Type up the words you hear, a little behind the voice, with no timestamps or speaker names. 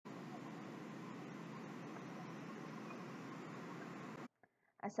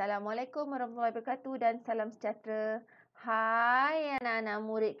Assalamualaikum warahmatullahi wabarakatuh dan salam sejahtera. Hai anak-anak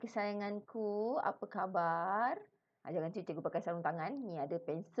murid kesayanganku, apa khabar? Jangan cikgu pakai sarung tangan. Ni ada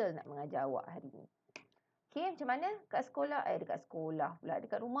pensel nak mengajar awak hari ni. Okey, macam mana? Kat sekolah? Dekat sekolah pula.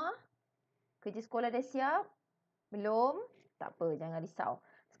 Dekat rumah? Kerja sekolah dah siap? Belum? Tak apa, jangan risau.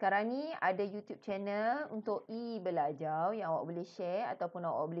 Sekarang ni ada YouTube channel untuk e-Belajau yang awak boleh share ataupun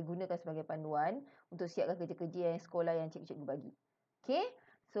awak boleh gunakan sebagai panduan untuk siapkan kerja-kerja yang sekolah yang cikgu-cikgu bagi. Okey?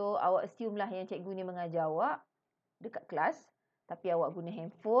 So, awak assume lah yang cikgu ni mengajar awak dekat kelas. Tapi awak guna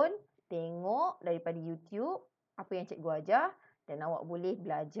handphone, tengok daripada YouTube apa yang cikgu ajar dan awak boleh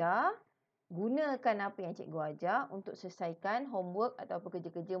belajar. Gunakan apa yang cikgu ajar untuk selesaikan homework atau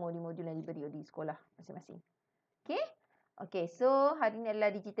kerja-kerja modul-modul yang diberi di sekolah masing-masing. Okey? Okey, so hari ni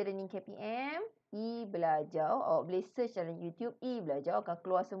adalah Digital Learning KPM, e-Belajau. Awak boleh search dalam YouTube, e-Belajau akan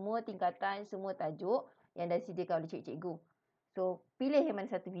keluar semua tingkatan, semua tajuk yang dah disediakan oleh cikgu-cikgu. So, pilih yang mana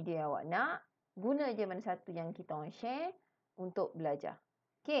satu video yang awak nak, guna je mana satu yang kita orang share untuk belajar.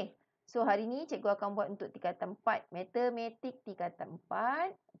 Okey, so hari ni cikgu akan buat untuk tingkatan 4, Matematik tingkatan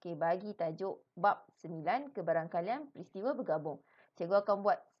 4. Okey, bagi tajuk bab 9, kebarangkalian peristiwa bergabung. Cikgu akan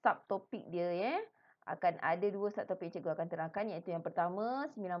buat subtopik dia ya. Akan ada dua subtopik yang cikgu akan terangkan, iaitu yang pertama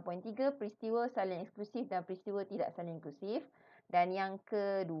 9.3 peristiwa saling eksklusif dan peristiwa tidak saling inklusif, dan yang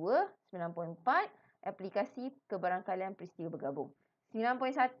kedua 9.4 aplikasi kebarangkalian peristiwa bergabung.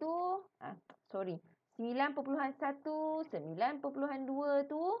 9.1 9.1 9.2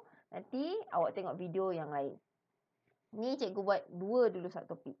 tu nanti awak tengok video yang lain. Ni cikgu buat dua dulu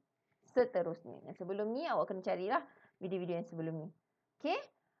subtopik. Seterusnya, yang sebelum ni awak kena carilah video-video yang sebelum ni. Okey?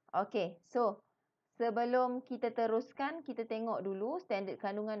 Okey, so sebelum kita teruskan, kita tengok dulu standard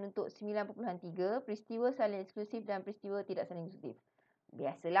kandungan untuk 9.3 peristiwa saling eksklusif dan peristiwa tidak saling inklusif.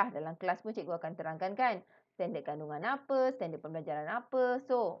 Biasalah dalam kelas pun cikgu akan terangkan kan standard kandungan apa, standard pembelajaran apa.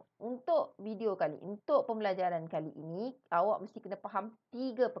 So, untuk video kali, untuk pembelajaran kali ini, awak mesti kena faham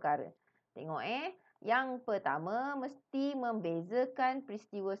 3 perkara. Tengok Yang pertama, mesti membezakan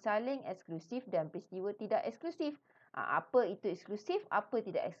peristiwa saling eksklusif dan peristiwa tidak eksklusif. Apa itu eksklusif, apa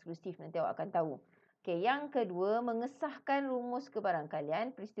tidak eksklusif, nanti awak akan tahu. Okey, yang kedua, mengesahkan rumus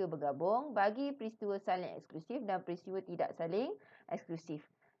kebarangkalian peristiwa bergabung bagi peristiwa saling eksklusif dan peristiwa tidak saling eksklusif.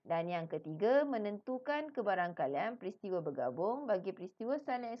 Dan yang ketiga, menentukan kebarangkalian peristiwa bergabung bagi peristiwa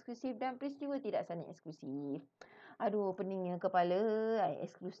saling eksklusif dan peristiwa tidak saling eksklusif. Aduh, peningnya kepala.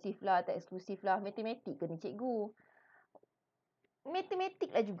 Eksklusif lah, tak eksklusif lah. Matematik ke ni cikgu?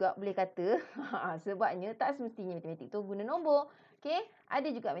 Matematik lah juga boleh kata. Sebabnya tak semestinya matematik tu guna nombor. Okey, ada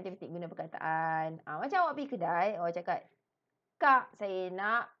juga matematik guna perkataan. Macam awak pergi kedai, awak cakap, "Kak, saya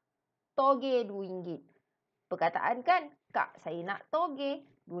nak toge RM2." Perkataan kan, "Kak, saya nak toge."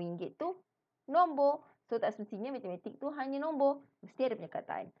 RM2 tu nombor. So, tak semestinya matematik tu hanya nombor. Mesti ada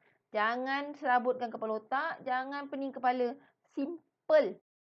perkataan. Jangan serabutkan kepala otak, jangan pening kepala. Simple.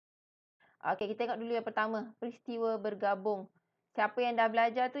 Okey, kita tengok dulu yang pertama, peristiwa bergabung. Siapa yang dah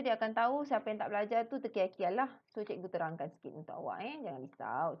belajar tu dia akan tahu, siapa yang tak belajar tu terkial-kial lah. So, cikgu terangkan sikit untuk awak Jangan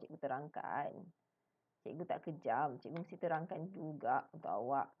risau, cikgu terangkan. Cikgu tak kejam, cikgu mesti terangkan juga untuk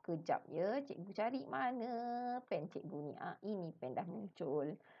awak. Kejap ya, cikgu cari mana pen cikgu ni. Ini pen dah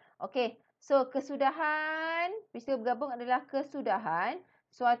muncul. Okey, so kesudahan. Peristiwa bergabung adalah kesudahan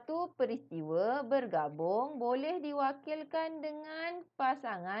suatu peristiwa bergabung boleh diwakilkan dengan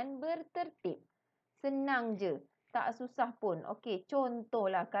pasangan bertertib. Senang je. Tak susah pun. Okey,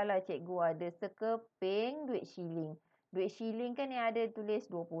 contohlah kalau cikgu ada sekeping duit shilling. Duit shilling kan yang ada tulis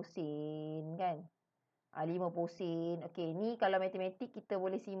 20 sen kan? 50 sen. Okey, ni kalau matematik kita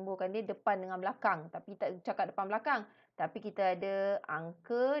boleh simbolkan dia depan dengan belakang. Tapi tak cakap depan belakang. Tapi kita ada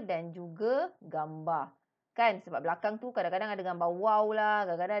angka dan juga gambar. Kan? Sebab belakang tu kadang-kadang ada gambar wow lah.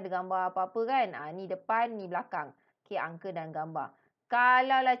 Kadang-kadang ada gambar apa-apa kan? Ni depan, ni belakang. Okey, angka dan gambar.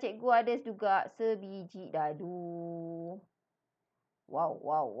 Kalau lah cikgu ada juga sebiji dadu. Wow,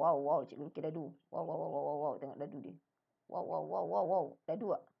 wow, wow, wow. Cikgu lukis dadu. Wow, wow, wow, wow, wow, wow. Tengok dadu dia. Wow, wow, wow, wow, wow.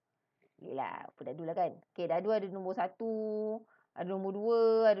 Dadu tak? Yelah, apa dadu lah kan. Okey, dadu ada nombor 1, ada nombor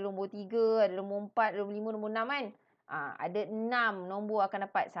 2, ada nombor 3, ada nombor 4, ada nombor 5, nombor 6 kan. Ada 6 nombor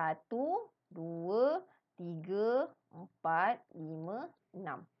akan dapat 1, 2, 3, 4, 5,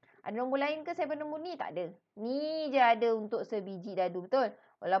 6. Ada nombor lain ke saya nombor ni? Tak ada. Ni je ada untuk sebiji dadu, betul?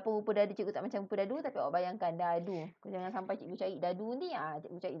 Walaupun rupa dadu cikgu tak macam rupa dadu, tapi awak bayangkan dadu. Jangan sampai cikgu cari dadu ni.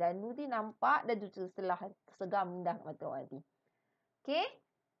 Cikgu cari dadu ni nampak dadu setelah segam dah mata awak nanti. Okey?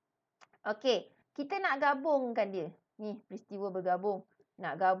 Okey, kita nak gabungkan dia. Ni, peristiwa bergabung.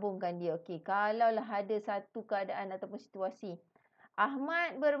 Nak gabungkan dia. Okey, kalaulah ada satu keadaan ataupun situasi.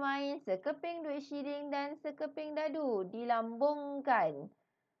 Ahmad bermain sekeping duit shilling dan sekeping dadu. Dilambungkan.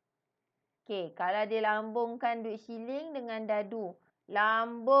 Okey, kalau dia lambungkan duit shilling dengan dadu.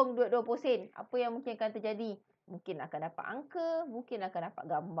 Lambung duit 20 sen. Apa yang mungkin akan terjadi? Mungkin akan dapat angka, mungkin akan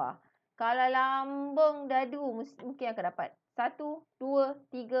dapat gambar. Kalau lambung dadu, mungkin akan dapat 1, 2,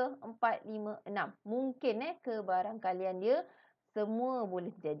 3, 4, 5, 6. Mungkin kebarangkalian dia semua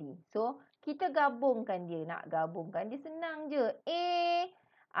boleh terjadi. So, kita gabungkan dia. Nak gabungkan dia senang je.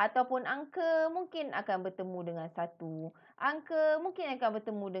 Ataupun angka mungkin akan bertemu dengan 1. Angka mungkin akan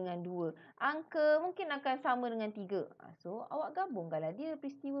bertemu dengan 2. Angka mungkin akan sama dengan 3. So, awak gabungkanlah dia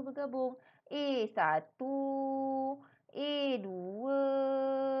peristiwa bergabung. A1, A2,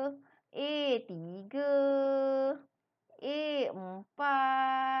 A3, A4,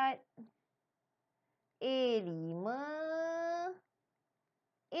 A5,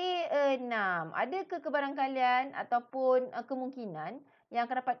 A6. Adakah kebarangkalian ataupun kemungkinan yang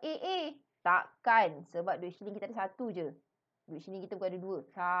akan dapat AA? Takkan. Sebab duit shilling kita ada 1 je. Duit shilling kita bukan ada 2.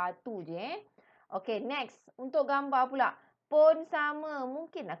 1 je Okey, next. Untuk gambar pula. Pun sama.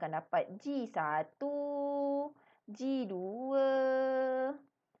 Mungkin akan dapat G1, G2,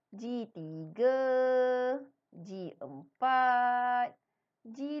 G3, G4,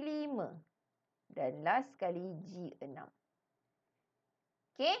 G5 dan last sekali G6.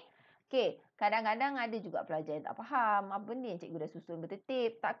 Okey? Okey, kadang-kadang ada juga pelajar yang tak faham. Apa benda yang cikgu dah susun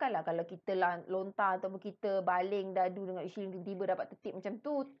bertertib. Takkanlah kalau kita lontar ataupun kita baling dadu dengan shilling tiba-tiba dapat tertib macam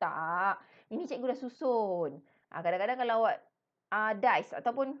tu. Tak. Ini cikgu dah susun. Kadang-kadang kalau awak dice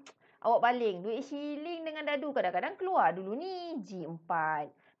ataupun awak baling duit shilling dengan dadu, kadang-kadang keluar dulu ni G4.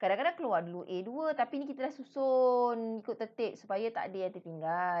 Kadang-kadang keluar dulu A2, tapi ni kita dah susun ikut tertib supaya tak ada yang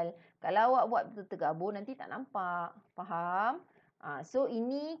tertinggal. Kalau awak buat betul tergabung, nanti tak nampak. Faham? So,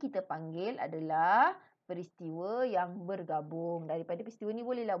 ini kita panggil adalah peristiwa yang bergabung. Daripada peristiwa ni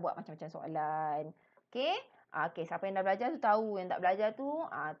bolehlah buat macam-macam soalan. Okey? Okey, siapa yang dah belajar tu tahu. Yang tak belajar tu,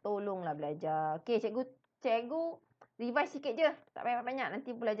 tolonglah belajar. Okey, cikgu revise sikit je. Tak banyak-banyak. Nanti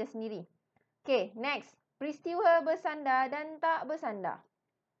belajar sendiri. Okey, next. Peristiwa bersandar dan tak bersandar.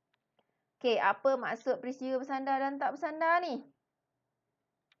 Okey, apa maksud peristiwa bersandar dan tak bersandar ni?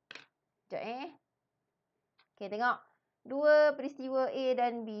 Sekejap Okey, tengok. Dua peristiwa A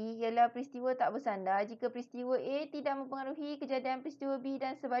dan B ialah peristiwa tak bersandar jika peristiwa A tidak mempengaruhi kejadian peristiwa B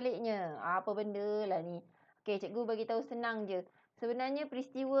dan sebaliknya. Apa benda lah ni? Okey, cikgu bagi tahu senang je. Sebenarnya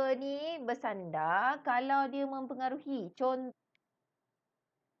peristiwa ni bersandar kalau dia mempengaruhi.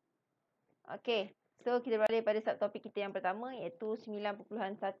 Okey, so kita balik pada subtopik kita yang pertama iaitu 9.1.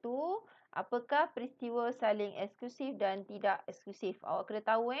 Apakah peristiwa saling eksklusif dan tidak eksklusif? Awak kena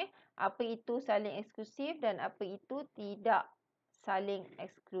tahu apa itu saling eksklusif dan apa itu tidak saling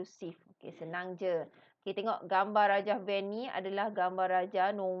eksklusif. Okey, senang je. Okey, tengok gambar rajah band ni adalah gambar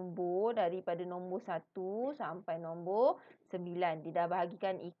rajah nombor daripada nombor 1 sampai nombor 9. Dia dah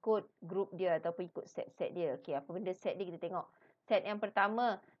bahagikan ikut grup dia ataupun ikut set-set dia. Okey, apa benda set dia kita tengok. Set yang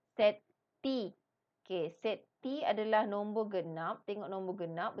pertama, set T. Okey, set T adalah nombor genap. Tengok nombor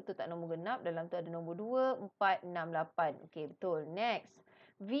genap. Betul tak nombor genap? Dalam tu ada nombor 2, 4, 6, 8. Okey, betul. Next.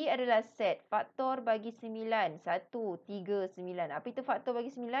 V adalah set. Faktor bagi 9. 1, 3, 9. Apa itu faktor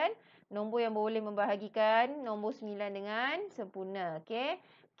bagi 9? Nombor yang boleh membahagikan nombor 9 dengan sempurna. Okey.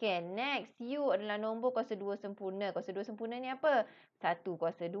 Okey, next. U adalah nombor kuasa 2 sempurna. Kuasa 2 sempurna ni apa? 1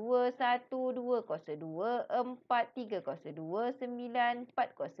 kuasa 2, 1, 2 kuasa 2, 4, 3 kuasa 2, 9,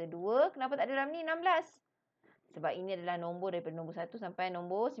 4 kuasa 2. Kenapa tak ada dalam ni 16? Sebab ini adalah nombor daripada nombor 1 sampai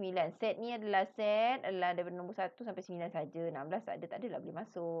nombor 9. Set ni adalah daripada nombor 1 sampai 9 saja. 16 tak adalah boleh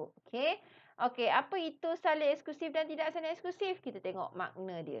masuk. Okey. Okey, apa itu saling eksklusif dan tidak saling eksklusif? Kita tengok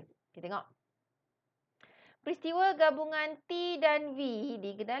makna dia. Kita tengok. Peristiwa gabungan T dan V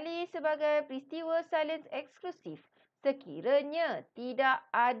dikenali sebagai peristiwa saling eksklusif sekiranya tidak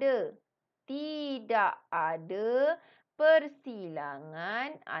ada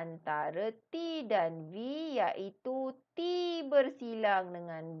persilangan antara T dan V, iaitu T bersilang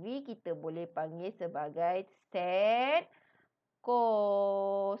dengan V kita boleh panggil sebagai set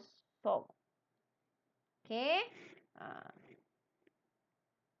kosong. Okey.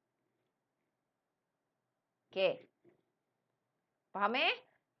 Okey. Faham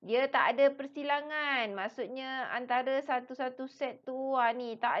Dia tak ada persilangan. Maksudnya antara satu-satu set tu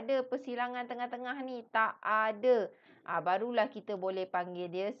ni tak ada persilangan tengah-tengah ni. Tak ada. Barulah kita boleh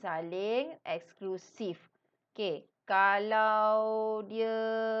panggil dia saling eksklusif. Okey. Kalau dia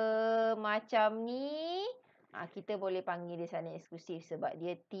macam ni, kita boleh panggil dia saling eksklusif sebab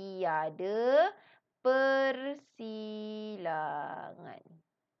dia tiada persilangan.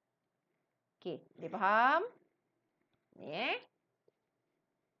 Okey, boleh faham? Ni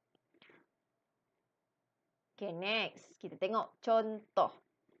Okay, next. Kita tengok contoh.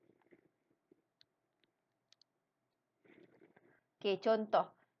 Okey, contoh.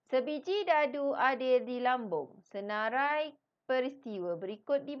 Sebiji dadu ada di lambung. Senarai peristiwa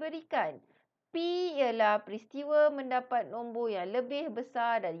berikut diberikan. P ialah peristiwa mendapat nombor yang lebih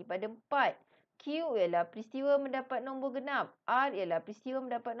besar daripada 4. Q ialah peristiwa mendapat nombor genap. R ialah peristiwa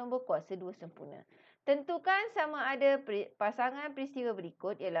mendapat nombor kuasa 2 sempurna. Tentukan sama ada pasangan peristiwa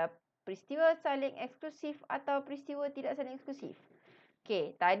berikut ialah peristiwa saling eksklusif atau peristiwa tidak saling eksklusif.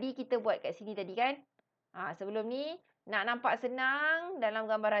 Okey, tadi kita buat kat sini tadi kan. Sebelum ni, nak nampak senang dalam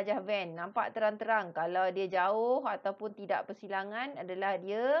gambar rajah van. Nampak terang-terang. Kalau dia jauh ataupun tidak persilangan adalah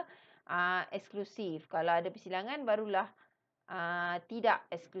dia eksklusif. Kalau ada persilangan barulah tidak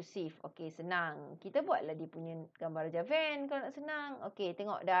eksklusif. Okey, senang. Kita buatlah dia punya gambar rajah van kalau nak senang. Okey,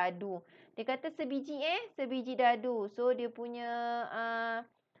 tengok dadu. Dia kata sebiji dadu. So, dia punya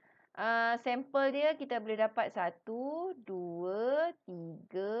sampel dia kita boleh dapat 1, 2,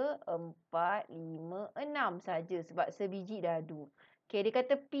 3, 4, 5, 6 saja sebab sebiji dadu. Okey, dia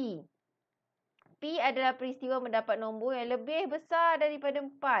kata P. P adalah peristiwa mendapat nombor yang lebih besar daripada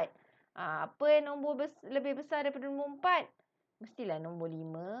 4. Apa yang nombor lebih besar daripada nombor 4? Mestilah nombor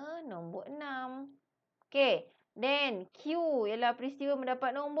 5, nombor 6. Okey, then Q ialah peristiwa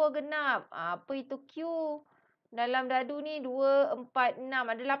mendapat nombor genap. Apa itu Q? Dalam dadu ni 2, 4, 6.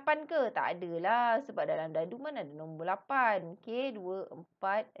 Ada 8 ke? Tak adalah. Sebab dalam dadu mana ada nombor 8. Okey, 2,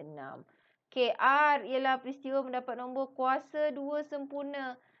 4, 6. Okey, R ialah peristiwa mendapat nombor kuasa 2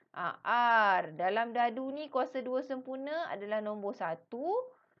 sempurna. R. Dalam dadu ni kuasa 2 sempurna adalah nombor 1,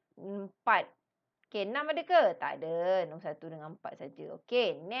 4. Okey, 6 ada ke? Tak ada. Nombor 1 dengan 4 saja.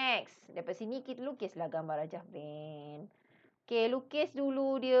 Okey, next. Daripada sini kita lukislah gambar rajah van. Okey, lukis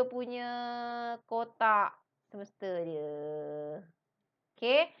dulu dia punya kotak semesta dia.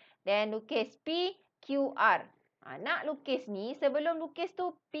 Okey, dan lukis P, Q, R. Nak lukis ni, sebelum lukis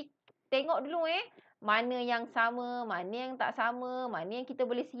tu tengok dulu mana yang sama, mana yang tak sama, mana yang kita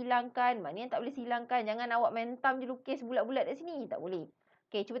boleh silangkan, mana yang tak boleh silangkan. Jangan awak mentam je lukis bulat-bulat kat sini. Tak boleh.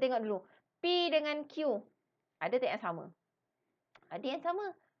 Okey, cuba tengok dulu. P dengan Q. Ada tak yang sama? Ada yang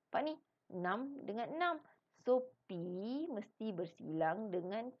sama. Nampak ni? 6 dengan 6. So, P mesti bersilang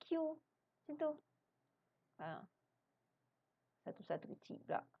dengan Q. Macam tu. Satu-satu kecil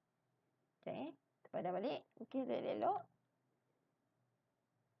pula. Sekejap terpadan balik. Lukis elok-elok.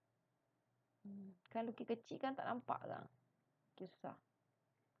 Kan lukis kecil kan tak nampak kan? Lukis susah.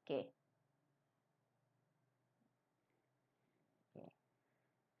 Okey.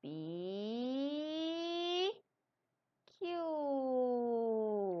 P, Q.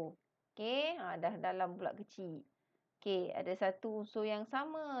 Okey, dah dalam pula kecil. Okey, ada satu unsur yang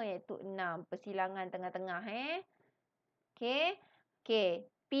sama iaitu 6. Persilangan tengah-tengah Okey. Okey,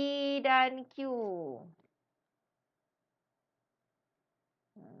 P dan Q.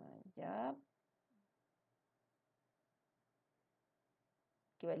 Sekejap.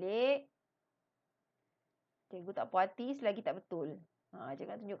 Okey, balik. Cikgu tak puas hati selagi tak betul. Cikgu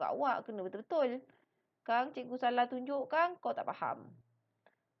nak tunjuk kat awak, kena betul-betul. Kang, cikgu salah tunjuk Kang, kau tak faham.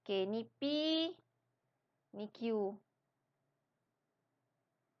 Okey, ni P, ni Q.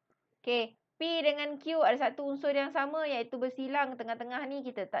 Okey, P dengan Q ada satu unsur yang sama iaitu bersilang tengah-tengah ni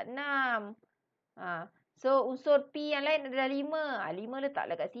kita tak 6. So, unsur P yang lain adalah 5. 5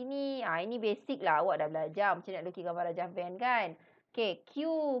 letaklah kat sini. Ini basic lah. Awak dah belajar macam nak lukis gambar rajah van kan. Okey, Q.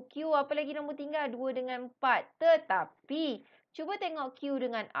 Q apa lagi nombor tinggal? 2 dengan 4. Tetapi, cuba tengok Q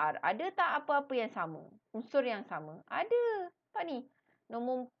dengan R. Ada tak apa-apa yang sama? Unsur yang sama? Ada. Apa ni?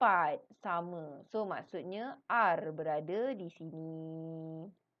 Nombor 4 sama. So, maksudnya R berada di sini.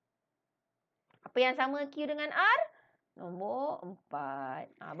 Apa yang sama Q dengan R? Nombor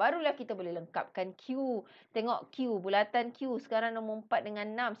 4. Barulah kita boleh lengkapkan Q. Tengok Q. Bulatan Q. Sekarang nombor 4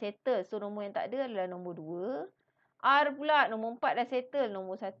 dengan 6. Settle. So, nombor yang tak ada adalah nombor 2. R pula. Nombor 4 dah settle.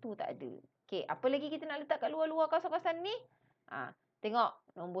 Nombor 1 tak ada. Okey. Apa lagi kita nak letak kat luar-luar kawasan-kawasan ni?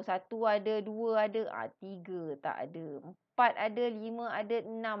 Tengok. Nombor 1 ada. 2 ada. 3 tak ada. 4 ada. 5 ada.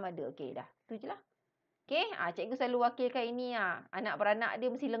 6 ada. Okey dah. Itu je lah. Okey, cikgu selalu wakilkan ini. Anak beranak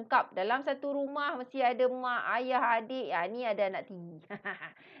dia mesti lengkap. Dalam satu rumah mesti ada mak, ayah, adik. Ni ada anak tiri.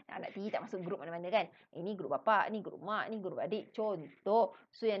 Anak tiri tak masuk grup mana-mana kan. Ini grup bapak, ni grup mak, ni grup adik. Contoh.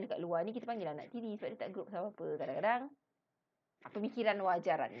 So, yang dekat luar ni kita panggil anak tiri sebab dia tak grup sama-apa. Kadang-kadang pemikiran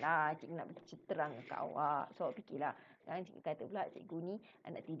wajaran lah. Cikgu nak terang kat awak. So, awak fikirlah. Jangan cikgu kata pula cikgu ni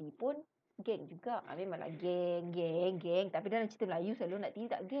anak tiri pun geng juga. Memanglah geng. Tapi dalam cerita Melayu selalu anak tiri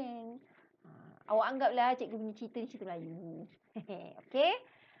tak geng. Awak anggaplah cikgu punya cerita ni cerita Melayu. Okey?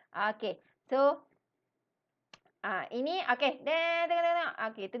 Okey. So, Ini okey. Tengok.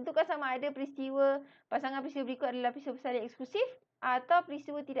 Okey, tentukan sama ada pasangan peristiwa berikut adalah peristiwa bersalin eksklusif atau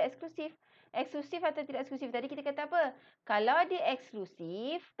peristiwa tidak eksklusif. Eksklusif atau tidak eksklusif. Tadi kita kata apa? Kalau dia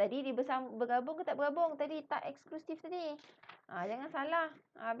eksklusif, tadi dia bergabung ke tak bergabung? Tadi tak eksklusif tadi. Jangan salah.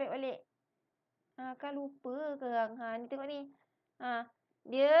 Baik balik. Kan lupa korang. Ni tengok ni.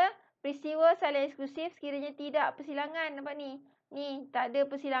 Dia peristiwa saling eksklusif sekiranya tidak persilangan. Nampak ni? Ni, tak ada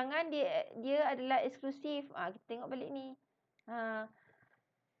persilangan, dia adalah eksklusif. Kita tengok balik ni.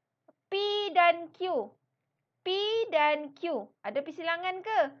 P dan Q. P dan Q. Ada persilangan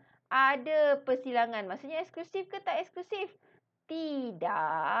ke? Ada persilangan. Maksudnya eksklusif ke tak eksklusif?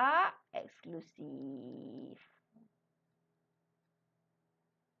 Tidak eksklusif.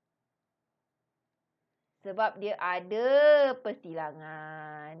 Sebab dia ada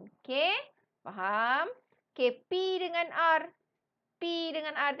persilangan. Okey? Faham? Okey, P dengan R. P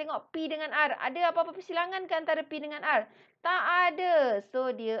dengan R. Tengok P dengan R. Ada apa-apa persilangan ke antara P dengan R? Tak ada.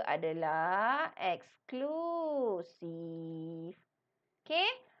 So, dia adalah eksklusif. Okey?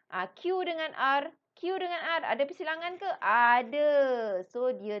 Q dengan R. Q dengan R. Ada persilangan ke? Ada.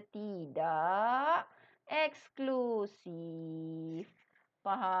 So, dia tidak eksklusif.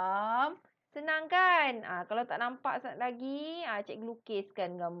 Faham? Senang kan? Kalau tak nampak lagi, cikgu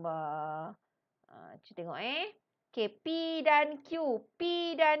lukiskan gambar. Cuba tengok Okey, P dan Q.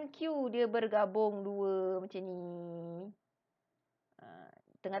 P dan Q dia bergabung dua macam ni.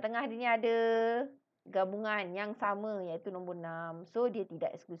 Tengah-tengah dia ni ada gabungan yang sama iaitu nombor 6. So, dia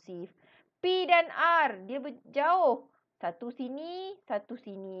tidak eksklusif. P dan R dia berjauh. Satu sini, satu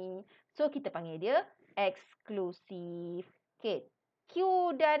sini. So, kita panggil dia eksklusif. Okey, Q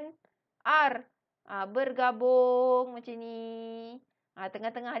dan R bergabung macam ni.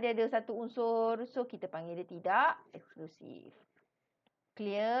 Tengah-tengah dia ada satu unsur. So, kita panggil dia tidak eksklusif.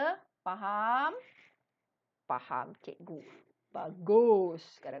 Clear? Faham? Faham, cikgu. Bagus.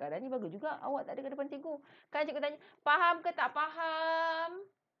 Kadang-kadang ni bagus juga. Awak tak ada ke depan cikgu. Kan cikgu tanya, faham ke tak faham?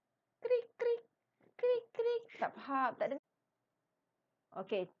 Krik, krik. Krik, krik. Tak faham. Tak dengar.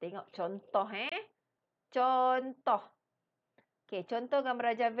 Okey, tengok contoh Contoh. Okey, contoh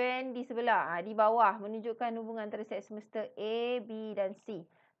gambar raja van di sebelah. Di bawah menunjukkan hubungan antara set semesta A, B dan C.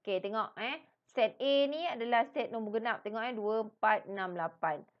 Okey, tengok set A ni adalah set nombor genap. Tengok 2, 4, 6,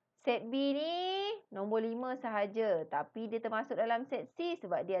 8. Set B ni nombor 5 sahaja. Tapi dia termasuk dalam set C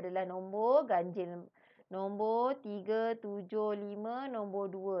sebab dia adalah nombor ganjil. Nombor 3, 7, 5,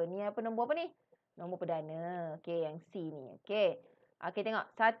 nombor 2. Ni nombor apa ni? Nombor perdana. Okey, yang C ni. Okey. Okey, tengok.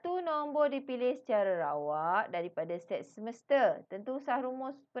 Satu nombor dipilih secara rawak daripada set semesta. Tentu usah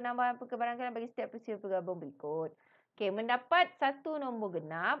rumus penambahan kebarangkalian bagi setiap peristiwa bergabung berikut. Okey, mendapat satu nombor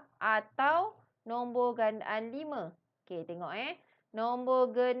genap atau nombor gandaan 5. Okey, tengok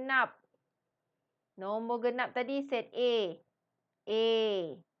Nombor genap. Nombor genap tadi set A.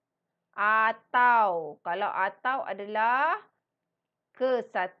 Atau. Kalau atau adalah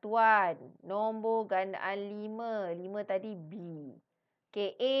kesatuan. Nombor gandaan 5. 5 tadi B.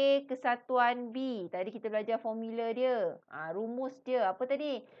 Okey, A kesatuan B. Tadi kita belajar formula dia. Rumus dia. Apa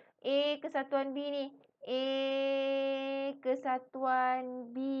tadi? A kesatuan B ni. A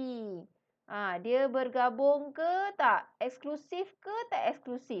kesatuan B. Dia bergabung ke tak? Eksklusif ke tak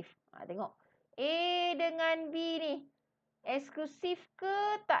eksklusif? Tengok. A dengan B ni. Eksklusif ke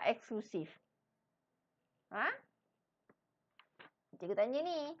tak eksklusif? Cikgu tanya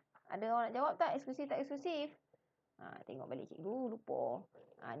ni. Ada orang nak jawab tak? Eksklusif tak eksklusif? Tengok balik cikgu. Lupa.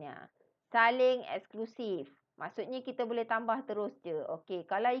 Ni saling eksklusif. Maksudnya kita boleh tambah terus je. Okey.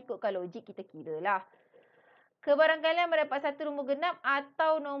 Kalau ikutkan logik, kita kira lah. Kebarangkalian mendapat satu nombor genap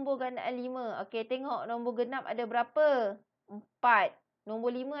atau nombor gandaan 5. Okey. Tengok nombor genap ada berapa? 4.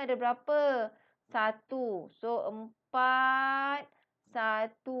 Nombor 5 ada berapa? 1. So, 4,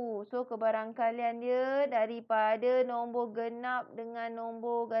 1. So, kebarangkalian dia daripada nombor genap dengan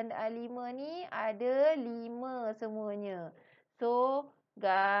nombor gandaan 5 ni ada 5 semuanya. So,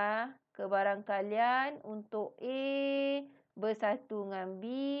 kebarangkalian untuk A bersatu dengan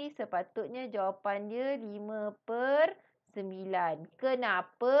B, sepatutnya jawapan dia 5/9.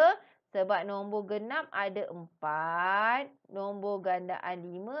 Kenapa? Sebab nombor genap ada 4, nombor gandaan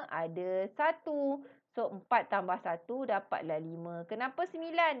 5 ada 1. So, 4 tambah 1 dapatlah 5. Kenapa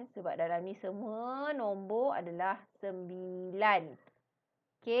 9? Sebab dalam ni semua nombor adalah 9.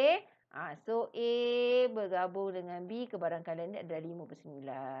 Okey? So, A bergabung dengan B, kebarangkalian dia adalah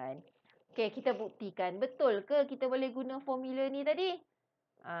 5/9. Okey, kita buktikan. Betul ke kita boleh guna formula ni tadi?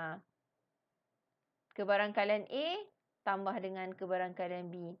 Kebarangkalian A tambah dengan kebarangkalian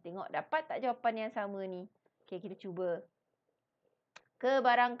B. Tengok dapat tak jawapan yang sama ni? Okey, kita cuba.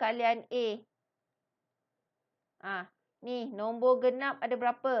 Kebarangkalian A. Ni nombor genap ada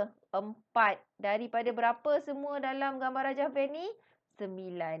berapa? 4. Daripada berapa semua dalam gambar rajah van ni?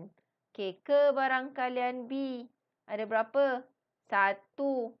 9. Okey, kebarangkalian B ada berapa?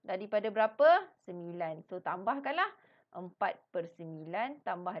 1. Daripada berapa? 9. So, tambahkanlah 4/9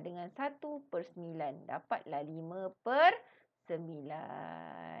 tambah dengan 1/9. Dapatlah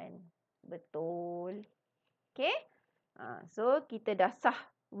 5/9. Betul. Okey? So, kita dah sah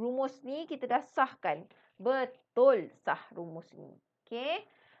rumus ni, kita dah sahkan. Betul sah rumus ni. Okey?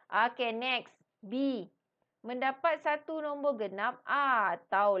 Okey, next. B. Mendapat satu nombor genap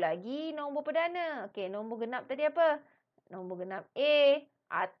atau lagi nombor perdana. Okey, nombor genap tadi apa? Nombor genap A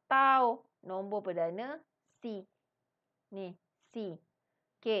atau nombor perdana C. Ni, C.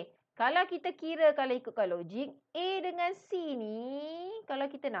 Okey, kalau kita kira kalau ikutkan logik, A dengan C ni, kalau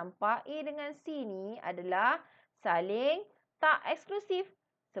kita nampak A dengan C ni adalah saling tak eksklusif.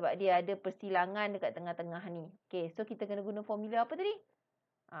 Sebab dia ada persilangan dekat tengah-tengah ni. Okey, so kita kena guna formula apa tadi?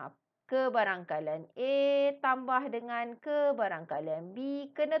 Kebarangkalian A tambah dengan kebarangkalian B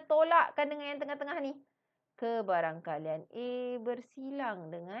kena tolakkan dengan yang tengah-tengah ni. Kebarangkalian A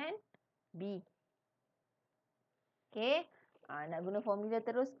bersilang dengan B. Okey. Nak guna formula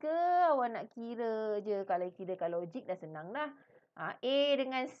terus ke awak nak kira je? Kalau kirakan logik dah senang dah. A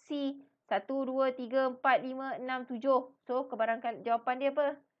dengan C. 1, 2, 3, 4, 5, 6, 7. So, kebarangkalian jawapan dia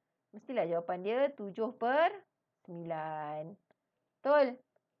apa? Mestilah jawapan dia 7/9. Betul?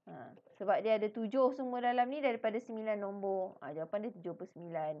 Sebab dia ada 7 semua dalam ni daripada 9 nombor. Jawapan dia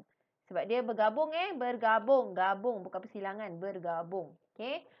 7/9. Sebab dia bergabung bergabung. Gabung bukan persilangan. Bergabung.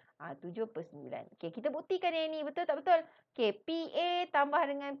 Okey? 7/9. Okey, kita buktikan yang ni. Betul tak betul? Okey, PA tambah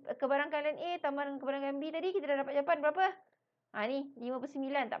dengan kebarangkalian A tambah dengan kebarangkalian B tadi. Kita dah dapat jawapan berapa? Ni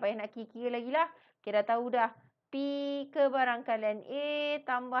 5/9. Tak payah nak kira-kira lagi lah. Kita dah tahu dah. P kebarangkalian A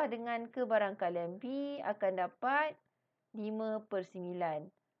tambah dengan kebarangkalian B akan dapat 5/9.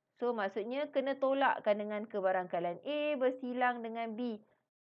 So, maksudnya kena tolakkan dengan kebarangkalian A bersilang dengan B.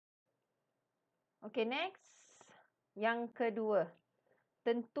 Okey, next. Yang kedua.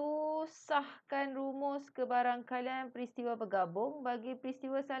 Tentu sahkan rumus kebarangkalian peristiwa bergabung bagi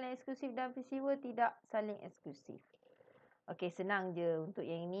peristiwa saling eksklusif dan peristiwa tidak saling eksklusif. Okey, senang je. Untuk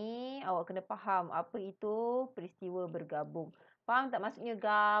yang ini, awak kena faham apa itu peristiwa bergabung. Faham tak maksudnya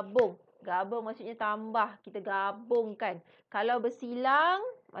gabung? Gabung maksudnya tambah. Kita gabungkan. Kalau bersilang,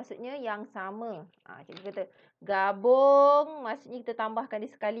 maksudnya yang sama. Cikgu kata, gabung maksudnya kita tambahkan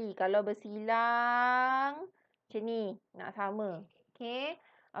dia sekali. Kalau bersilang, macam ni. Nak sama. Okey.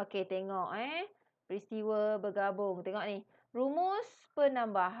 Okey, tengok peristiwa bergabung. Tengok ni. Rumus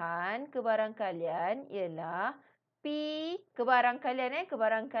penambahan kebarangkalian ialah P kebarangkalian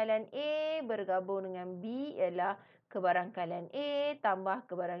kebarangkalian A bergabung dengan B ialah kebarangkalian A tambah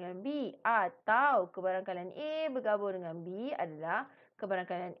kebarangkalian B atau kebarangkalian A bergabung dengan B adalah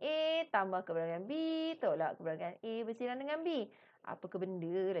kebarangkalian A tambah kebarangkalian B tolak kebarangkalian A bersilang dengan B. Apa ke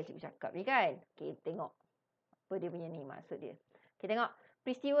benda lah cikgu cakap ni kan? Okey, tengok apa dia punya ni maksud dia. Okey, tengok.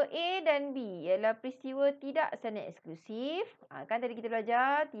 Peristiwa A dan B ialah peristiwa tidak saling eksklusif. Kan tadi kita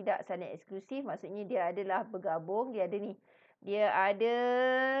belajar tidak saling eksklusif. Maksudnya dia adalah bergabung. Dia ada ni. Dia ada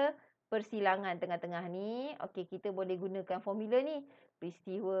persilangan tengah-tengah ni. Okey, kita boleh gunakan formula ni.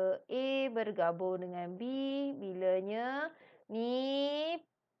 Peristiwa A bergabung dengan B. Bilanya ni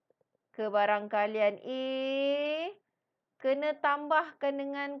kebarangkalian A kena tambahkan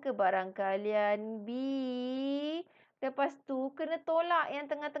dengan kebarangkalian B. Lepas tu, kena tolak yang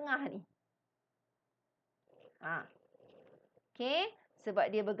tengah-tengah ni. Okey.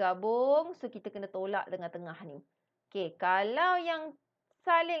 Sebab dia bergabung, so kita kena tolak tengah-tengah ni. Okey. Kalau yang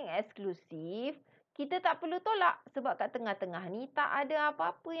saling eksklusif, kita tak perlu tolak. Sebab kat tengah-tengah ni, tak ada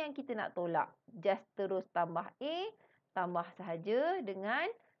apa-apa yang kita nak tolak. Just terus tambah A, tambah sahaja dengan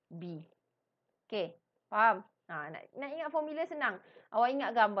B. Okey. Faham? Nak ingat formula senang. Awak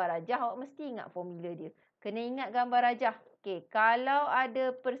ingat gambar rajah, awak mesti ingat formula dia. Kena ingat gambar rajah. Okey, kalau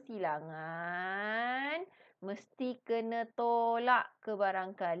ada persilangan, mesti kena tolak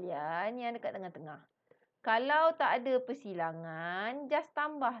kebarangkalian yang dekat tengah-tengah. Kalau tak ada persilangan, just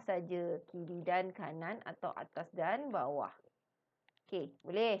tambah saja kiri dan kanan atau atas dan bawah. Okey,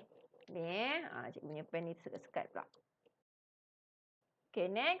 boleh? Boleh. Cikgu punya pen ni sekat-sekat pula.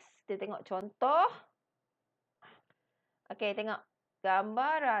 Okey, next. Kita tengok contoh. Okey, tengok.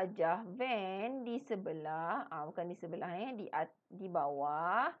 Gambar rajah van di sebelah, bukan di sebelah di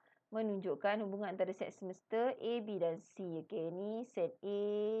bawah menunjukkan hubungan antara set semesta A, B dan C. Okey, ni set A,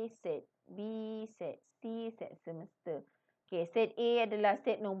 set B, set C, set semesta. Okey, set A adalah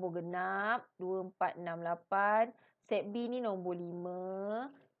set nombor genap 2, 4, 6, 8. Set B ni nombor 5.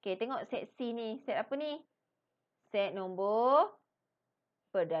 Okey, tengok set C ni. Set apa ni? Set nombor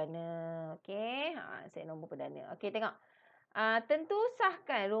perdana. Okey. Set nombor perdana. Okey, tengok. Tentu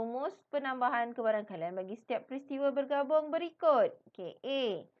sahkan rumus penambahan kebarangkalian bagi setiap peristiwa bergabung berikut. Okey,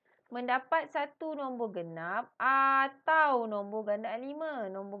 A. Mendapat satu nombor genap atau nombor gandaan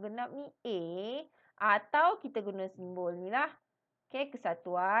 5. Nombor genap ni A atau kita guna simbol ni lah. Okey,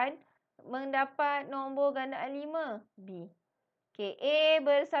 kesatuan. Mendapat nombor gandaan 5. B. Okey, A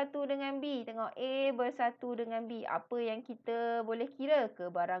bersatu dengan B. Tengok, A bersatu dengan B. Apa yang kita boleh kira?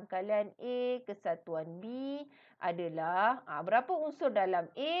 Kebarangkalian A kesatuan B adalah berapa unsur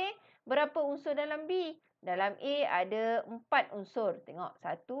dalam A, berapa unsur dalam B? Dalam A ada 4 unsur. Tengok,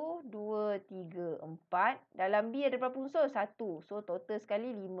 1, 2, 3, 4. Dalam B ada berapa unsur? 1. So, total sekali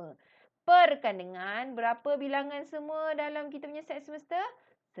 5. Perkan dengan berapa bilangan semua dalam kita punya set semester?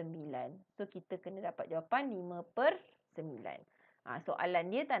 9. So, kita kena dapat jawapan 5/9.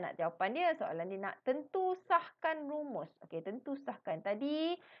 Soalan dia tak nak jawapan dia. Soalan dia nak tentu sahkan rumus. Okey, tentu sahkan.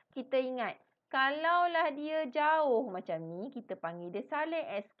 Tadi kita ingat, kalaulah dia jauh macam ni, kita panggil dia saling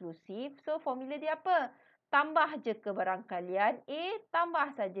eksklusif. So, formula dia apa? Tambah je kebarangkalian A, tambah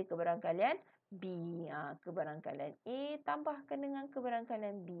saja kebarangkalian B. Kebarangkalian A tambahkan dengan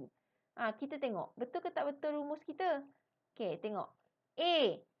kebarangkalian B. Kita tengok, betul ke tak betul rumus kita? Okey, tengok.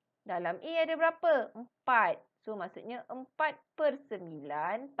 A. Dalam A ada berapa? 4. So, maksudnya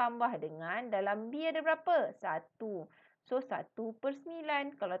 4/9 tambah dengan dalam B ada berapa? 1. So,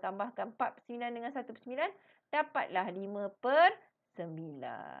 1/9. Kalau tambahkan 4/9 dengan 1/9, dapatlah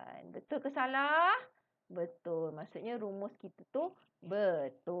 5/9. Betul ke salah? Betul. Maksudnya rumus kita tu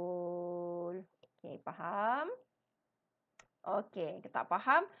betul. Okey, faham? Okey, tak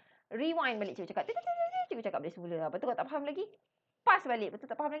faham? Rewind balik cikgu cakap. Cikgu cakap balik semula. Betul tak faham lagi? Pas balik.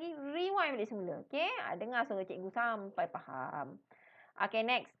 Betul tak faham lagi? Rewind balik semula. Okey? Dengar suara cikgu sampai faham. Okey,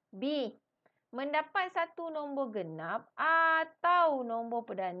 next. B. Mendapat satu nombor genap atau nombor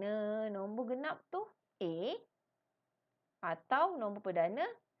perdana. Nombor genap tu A atau nombor perdana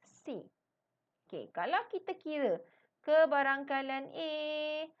C. Okey, kalau kita kira kebarangkalian A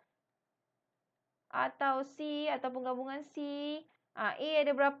atau C ataupun gabungan C, A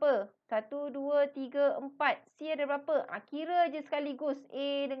ada berapa? 1, 2, 3, 4. C ada berapa? Kira je sekaligus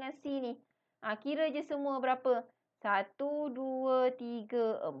A dengan C ni. Kira je semua berapa? 1, 2,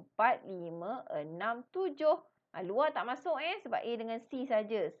 3, 4, 5, 6, 7. Luar tak masuk sebab A dengan C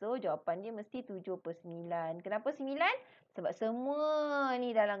saja. So, jawapan dia mesti 7/9. Kenapa 9? Sebab semua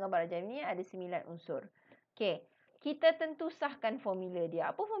ni dalam gambar rajam ni ada 9 unsur. Okey. Kita tentu sahkan formula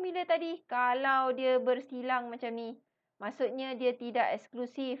dia. Apa formula tadi? Kalau dia bersilang macam ni, maksudnya dia tidak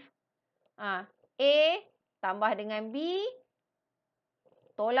eksklusif. A tambah dengan B,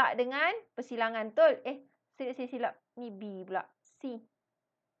 tolak dengan persilangan. Betul? Saya silap. Ni B pula. C.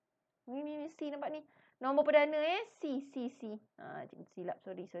 Ni C nampak ni. Nombor perdana C. Cikgu silap.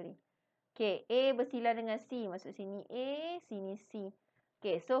 Sorry. Okey, A bersilang dengan C. Maksud sini A, sini C.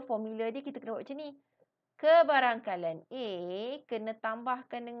 Okey, so formula dia kita kena buat macam ni. Kebarangkalian A kena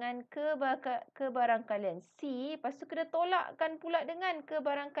tambahkan dengan kebarangkalian C. Lepas tu kena tolakkan pula dengan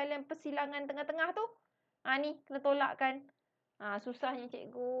kebarangkalian persilangan tengah-tengah tu. Ni kena tolakkan. Susahnya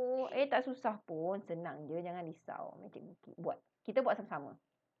cikgu. Tak susah pun. Senang je. Jangan risau. Cikgu buat. Kita buat sama-sama.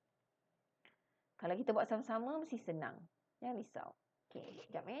 Kalau kita buat sama-sama mesti senang. Jangan risau. Okey,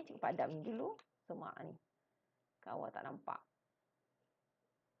 sekejap cikgu padam ni dulu. Semak ni. Kalau tak nampak.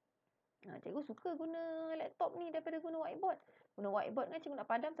 Cikgu suka guna laptop ni daripada guna whiteboard. Guna whiteboard kan cikgu nak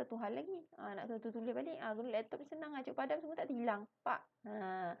padam satu hal lagi. Nak tulis balik. Guna laptop ni senang. Cikgu padam semua tak terhilang. Pak.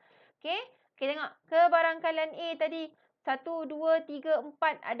 Okey. Okey, tengok. Kebarangkalian A tadi. 1, 2, 3,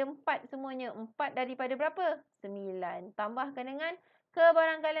 4. Ada 4 semuanya. 4 daripada berapa? 9. Tambahkan dengan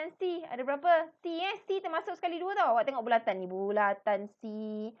kebarangkalian C. Ada berapa? C C termasuk sekali 2 tau. Awak tengok bulatan ni. Bulatan C.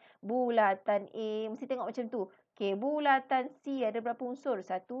 Bulatan A. Mesti tengok macam tu. Okey, bulatan C ada berapa unsur?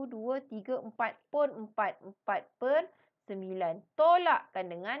 1, 2, 3, 4 pun 4. 4/9. Tolakkan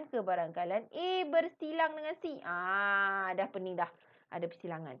dengan kebarangkalian A bersilang dengan C. Dah pening dah. Ada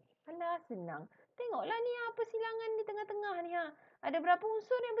persilangan. Alah, senang. Tengoklah ni persilangan di tengah-tengah ni. Ada berapa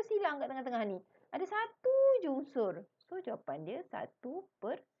unsur yang bersilang kat tengah-tengah ni? Ada 1 je unsur. So, jawapan dia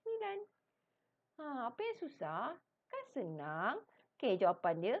 1/9. Apa yang susah? Kan senang. Okey,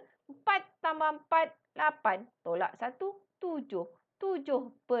 jawapan dia 4 tambah 4, 8. Tolak 1, 7.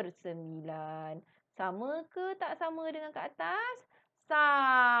 7/9. Sama ke tak sama dengan kat atas?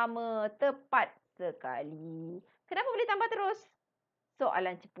 Sama. Tepat sekali. Kenapa boleh tambah terus?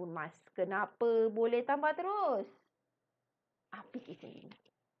 Soalan cepu mas. Kenapa boleh tambah terus? Fikir sendiri.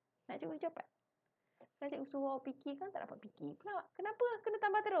 Nak cikgu jawapan? Kalau cikgu suruh fikir kan tak dapat fikir pula. Kenapa kena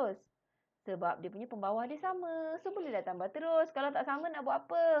tambah terus? Sebab dia punya pembawah dia sama. So, bolehlah tambah terus. Kalau tak sama, nak buat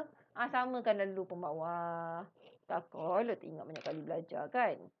apa? Samakan dulu pembawah. Tak kalau ingat banyak kali belajar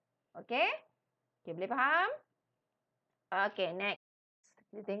kan? Okey? Okey, boleh faham? Okey, next.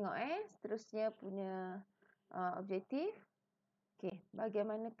 Kita tengok seterusnya punya objektif. Okey,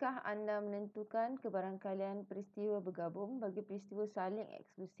 bagaimanakah anda menentukan kebarangkalian peristiwa bergabung bagi peristiwa saling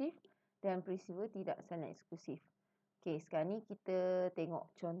eksklusif dan peristiwa tidak saling eksklusif? Okey, sekarang ni kita tengok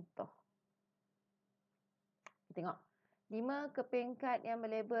contoh. Kita tengok. 5 kepingkat yang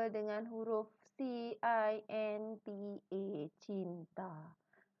berlabel dengan huruf C-I-N-T-A, cinta.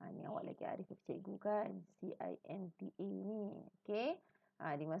 Ni awak lagi arif cikgu kan? C-I-N-T-A ni. Okey.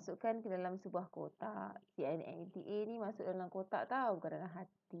 Dimasukkan ke dalam sebuah kotak. C-I-N-T-A ni masuk dalam kotak tau, bukan dalam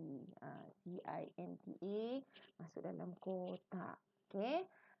hati. C-I-N-T-A masuk dalam kotak. Okey.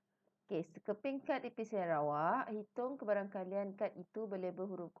 Okey, sekeping kad di pilihan awak, hitung kebarangkalian kad itu berlabel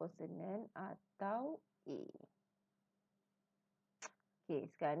huruf konsonan atau A. Okey,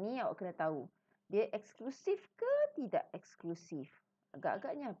 sekarang ni awak kena tahu. Dia eksklusif ke tidak eksklusif?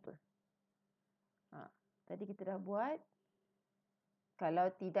 Agak-agaknya apa? Tadi kita dah buat.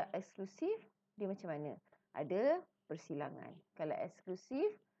 Kalau tidak eksklusif, dia macam mana? Ada persilangan. Kalau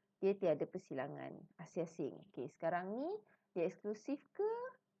eksklusif, dia tiada persilangan. Asing-asing. Okey, sekarang ni dia eksklusif ke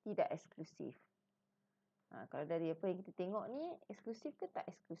tidak eksklusif? Kalau dari apa yang kita tengok ni, eksklusif ke tak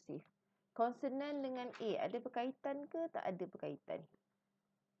eksklusif? Konsonan dengan A, ada berkaitan ke tak ada berkaitan?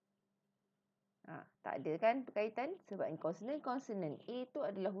 Tak ada kan berkaitan sebab konsonan A tu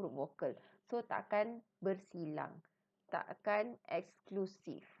adalah huruf vokal. So takkan bersilang. Takkan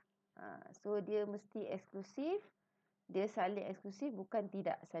eksklusif. So dia mesti eksklusif. Dia saling eksklusif bukan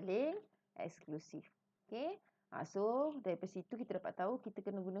tidak saling eksklusif. Okey. So daripada situ kita dapat tahu kita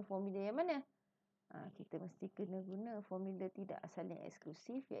kena guna formula yang mana? Kita mesti kena guna formula tidak saling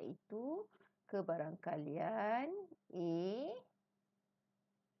eksklusif iaitu kebarangkalian A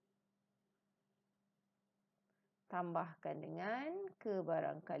tambahkan dengan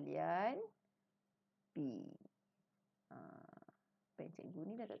kebarangkalian B. Pen cikgu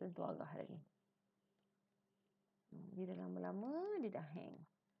ni dah tak tentu arah dah ni. Dia dah lama-lama dia dah hang.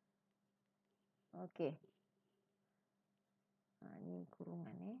 Okey. Ni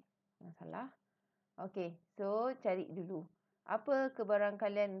kurungan jangan salah. Okey, so cari dulu. Apa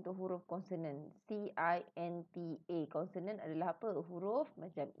kebarangkalian untuk huruf konsonan? C-I-N-T-A. Konsonan adalah apa? Huruf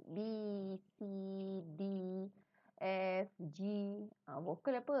macam B, C, D, F, G.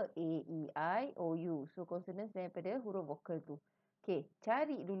 Vokal apa? A, E, I, O, U. So, konsonan daripada huruf vokal tu. Okey,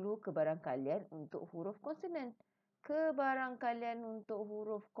 cari dulu kebarangkalian untuk huruf konsonan. Kebarangkalian untuk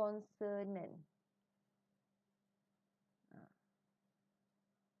huruf konsonan.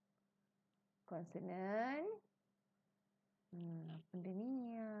 Konsonan. Apa benda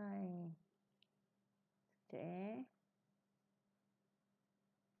ni? Sekejap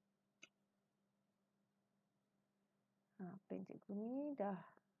pen cikgu ni dah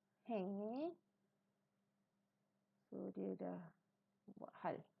hang ni. So, dia dah buat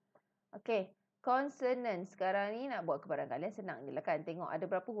hal. Okey. Konsonan. Sekarang ni nak buat kebarangkalian senang je lah kan. Tengok ada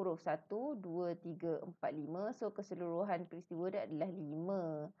berapa huruf? 1, 2, 3, 4, 5. So, keseluruhan peristiwa dia adalah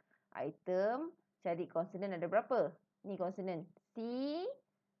 5 item. Cari konsonan ada berapa? Ni konsonan. C,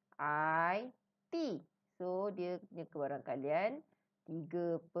 I, T. So, dia punya kebarangkalian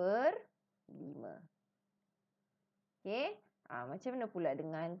 3/5. Okey. Macam mana pula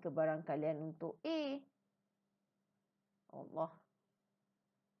dengan kebarangkalian untuk A? Allah.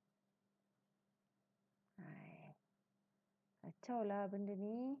 Kacau lah benda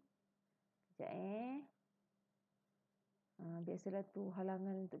ni. Sekejap biasalah tu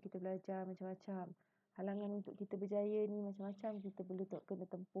halangan untuk kita belajar macam-macam. Halangan untuk kita berjaya ni macam-macam kita perlu kena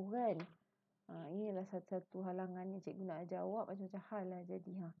tempuh kan. Inilah satu-satu halangan yang cikgu nak ajar awak macam-macam hal lah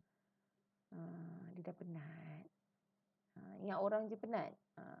jadi. Dia dah penat. Ingat orang je penat.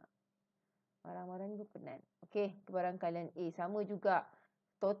 Barang-barang juga penat. Okey, kebarangkalian A sama juga.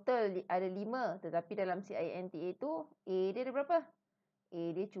 Total ada 5 tetapi dalam CINTA tu A dia ada berapa? A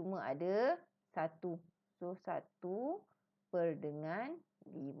dia cuma ada 1. So 1/5.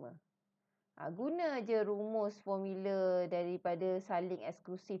 Guna je rumus formula daripada saling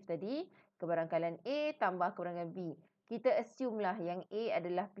eksklusif tadi. Kebarangkalian A tambah kebarangkalian B. Kita assume lah yang A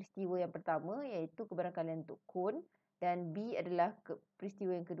adalah peristiwa yang pertama iaitu kebarangkalian untuk kun. Dan B adalah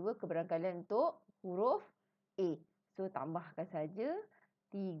peristiwa yang kedua kebarangkalian untuk huruf A. So tambahkan saja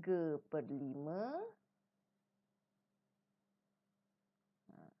 3/5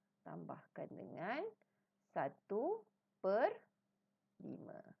 tambahkan dengan 1/5.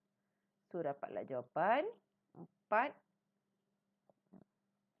 So dapatlah jawapan 4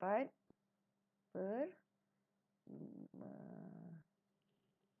 per 5.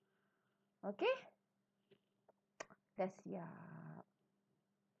 Okey? Dah siap.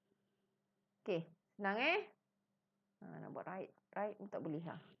 Okey, senang nak buat right pun tak boleh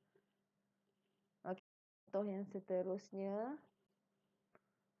lah. Okey, contoh yang seterusnya.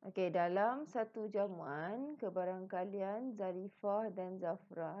 Okey, dalam satu jamuan, kebarangkalian Zarifah dan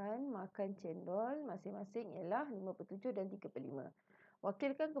Zafran makan cendol masing-masing ialah 5/7 dan 3/5.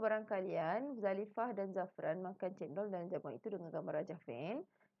 Wakilkan kebarangkalian Zarifah dan Zafran makan cendol dalam jamuan itu dengan gambar rajah fan.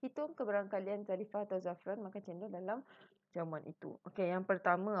 Hitung kebarangkalian Zarifah atau Zafran makan cendol dalam jamuan itu. Okey, yang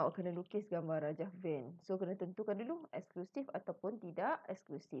pertama awak kena lukis gambar rajah van. So, kena tentukan dulu eksklusif ataupun tidak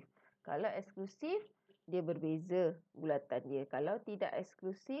eksklusif. Kalau eksklusif, dia berbeza bulatan dia. Kalau tidak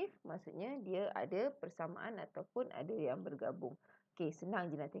eksklusif, maksudnya dia ada persamaan ataupun ada yang bergabung. Okey, senang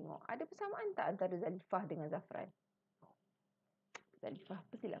je nak tengok. Ada persamaan tak antara Zarifah dengan Zafran? Zarifah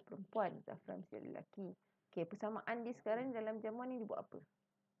pastilah perempuan, Zafran mesti lelaki. Okey, persamaan dia sekarang dalam jamuan ni dia buat apa?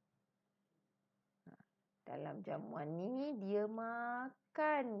 Dalam jamuan ni dia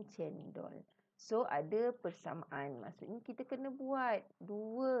makan cendol. So, ada persamaan. Maksudnya kita kena buat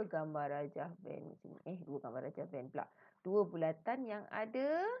dua gambar rajah van macam ni. Dua gambar rajah van pula. Dua bulatan yang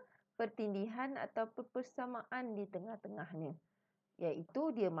ada pertindihan ataupun persamaan di tengah-tengahnya.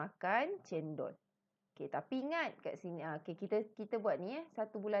 Iaitu dia makan cendol. Okey, tapi ingat kat sini. Okey, kita buat ni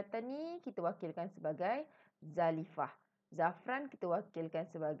satu bulatan ni kita wakilkan sebagai Zalifah. Zafran kita wakilkan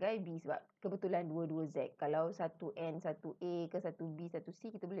sebagai B sebab kebetulan dua-dua Z. Kalau satu N, satu A ke satu B, satu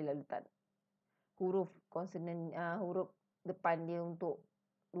C, kita boleh letak huruf konsonan, huruf depan dia untuk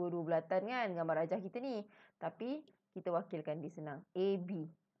dua-dua bulatan kan, gambar rajah kita ni. Tapi kita wakilkan dia senang. A, B.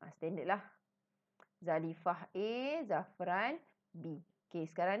 Standard lah. Zalifah A, Zafran B. Okey,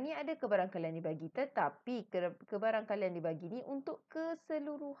 sekarang ni ada kebarangkalian dibagi. Tetapi kebarangkalian dibagi ni untuk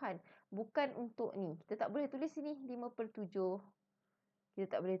keseluruhan. Bukan untuk ni. Kita tak boleh tulis sini 5/7.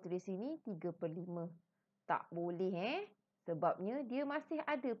 Kita tak boleh tulis sini 3/5. Tak boleh Sebabnya dia masih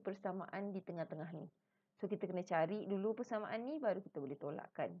ada persamaan di tengah-tengah ni. So, kita kena cari dulu persamaan ni baru kita boleh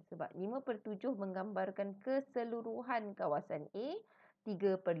tolakkan. Sebab 5/7 menggambarkan keseluruhan kawasan A.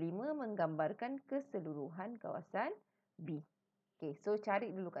 3/5 menggambarkan keseluruhan kawasan B. Okey, so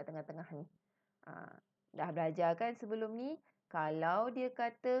cari dulu kat tengah-tengah ni. Dah belajar kan sebelum ni? Kalau dia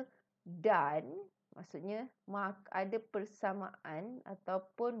kata dan, maksudnya ada persamaan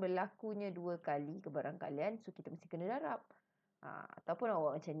ataupun berlakunya dua kali kebarangkalian, so kita mesti kena darab. Ataupun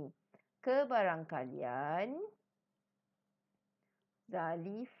awak macam ni. Kebarangkalian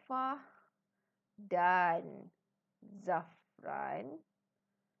Zalifah dan Zafran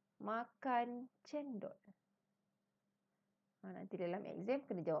makan cendol. Nanti dalam exam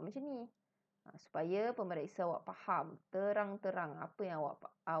kena jawab macam ni. Supaya pemeriksa awak faham terang-terang apa yang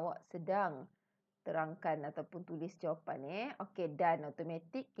awak sedang terangkan ataupun tulis jawapan. Okey, dan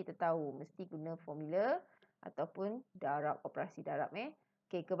automatik kita tahu mesti guna formula ataupun darab, operasi darab.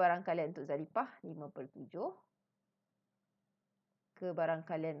 Okey, kebarangkalian untuk Zarifah 5/7.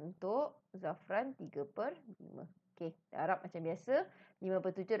 Kebarangkalian untuk Zafran 3/5. Okey, darab macam biasa.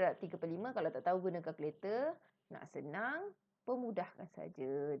 5/7 darab 3/5. Kalau tak tahu guna kalkulator. Nak senang, pemudahkan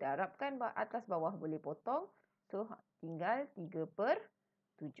saja. Darabkan atas bawah boleh potong. So, tinggal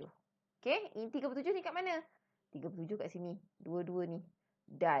 3/7. Okey, ini 3/7 ni kat mana? 3/7 kat sini. Dua-dua ni.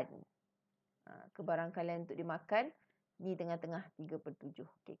 Dan kebarangkalian untuk dimakan ni tengah-tengah 3/7.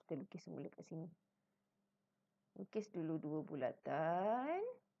 Okey, kita lukis semula kat sini. Lukis dulu dua bulatan.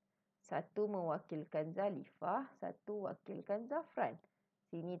 Satu mewakilkan Zalifah, satu wakilkan Zafran.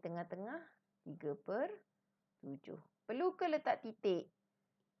 Sini tengah-tengah 3/7. Perlu ke letak titik?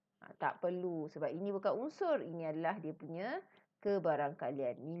 Tak perlu sebab ini bukan unsur. Ini adalah dia punya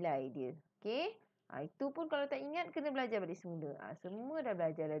kebarangkalian. Nilai dia. Okey? Itu pun kalau tak ingat kena belajar balik semula. Semua dah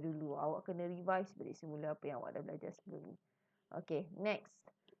belajar dah dulu. Awak kena revise balik semula apa yang awak dah belajar sebelum ni. Okey, next.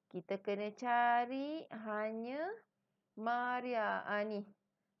 Kita kena cari hanya Maria. Ni.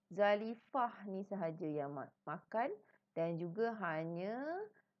 Zalifah ni sahaja yang makan. Dan juga hanya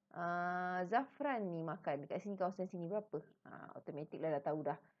Zafran ni makan. Dekat sini, kawasan sini berapa? Automatik lah dah tahu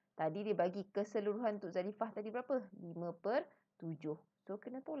dah. Tadi dia bagi keseluruhan untuk Zalifah tadi berapa? 5/7. So,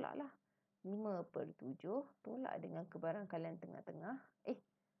 kena tolak lah. 5/7 tolak dengan kebarangkalian tengah-tengah.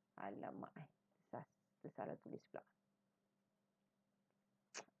 Alamak. Tersalah tulis pula.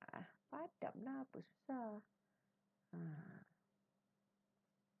 Padamlah, apa susah.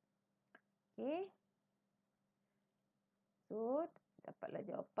 Okey. So, dapatlah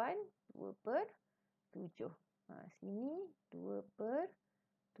jawapan 2/7. Sini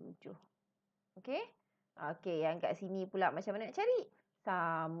 2/7. Okey? Okey, yang kat sini pula macam mana nak cari?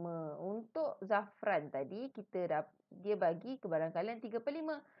 sama. Untuk Zafran tadi, dia bagi kebarangkalian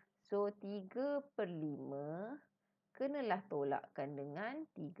 3/5. So, 3/5 kenalah tolakkan dengan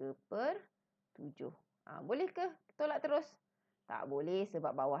 3/7. Boleh ke tolak terus? Tak boleh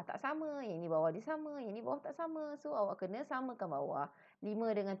sebab bawah tak sama. Yang ni bawah dia sama, yang ni bawah tak sama. So, awak kena samakan bawah.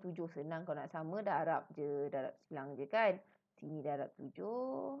 5 dengan 7 senang kalau nak sama, darab je, darab silang je kan. Sini darab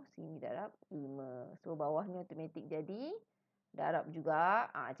 7, sini darab 5. So, bawahnya automatik jadi darab juga.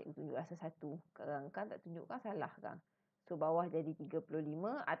 Cikgu tunjuk rasa satu. Sekarang kan tak tunjukkan, salah kan. So, bawah jadi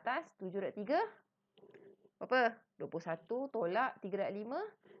 35. Atas 7/3. Berapa? 21 tolak 3/5.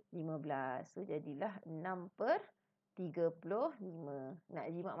 15. So, jadilah 6/35. Nak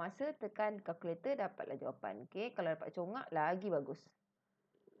jimat masa, tekan kalkulator, dapatlah jawapan. Okey, kalau dapat congak, lagi bagus.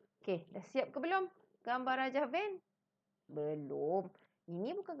 Okey, dah siap ke belum? Gambar rajah van? Belum.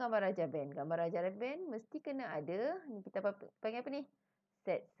 Ini bukan gambar rajah van. Gambar rajah van mesti kena ada. Ni kita panggil apa ni?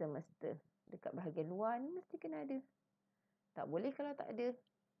 Set semester. Dekat bahagian luar ni mesti kena ada. Tak boleh kalau tak ada.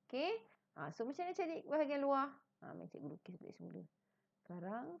 Okey. So macam mana cari bahagian luar? Main cikgu lukis balik semula.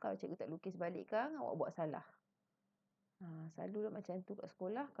 Sekarang kalau cikgu tak lukis balik kan, awak buat salah. Selalulah macam tu kat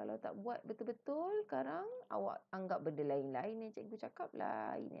sekolah. Kalau tak buat betul-betul, sekarang awak anggap benda lain-lain yang cikgu cakap,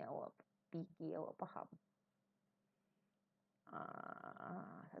 lain yang awak fikir, awak faham.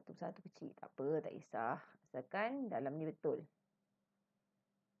 Satu persatu kecil. Tak apa, tak kisah. Asalkan dalam ni betul.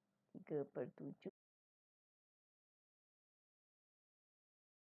 3/7